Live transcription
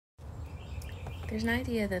There's an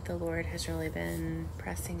idea that the Lord has really been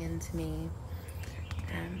pressing into me.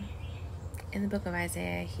 In the book of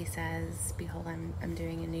Isaiah, he says, "Behold, I'm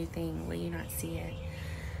doing a new thing. Will you not see it?"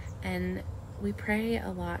 And we pray a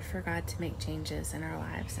lot for God to make changes in our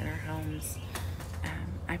lives, in our homes.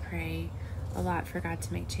 I pray a lot for God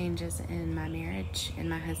to make changes in my marriage, in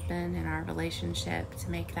my husband, in our relationship, to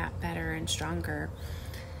make that better and stronger.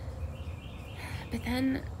 But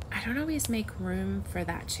then I don't always make room for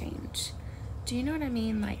that change. Do you know what I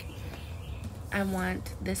mean? Like, I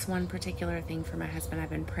want this one particular thing for my husband I've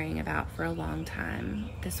been praying about for a long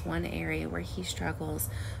time. This one area where he struggles,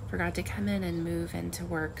 for God to come in and move and to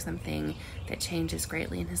work something that changes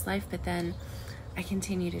greatly in his life. But then I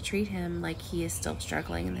continue to treat him like he is still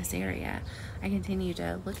struggling in this area. I continue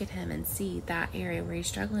to look at him and see that area where he's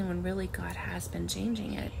struggling when really God has been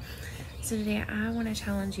changing it. So today I want to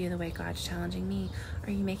challenge you the way God's challenging me.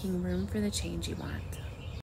 Are you making room for the change you want?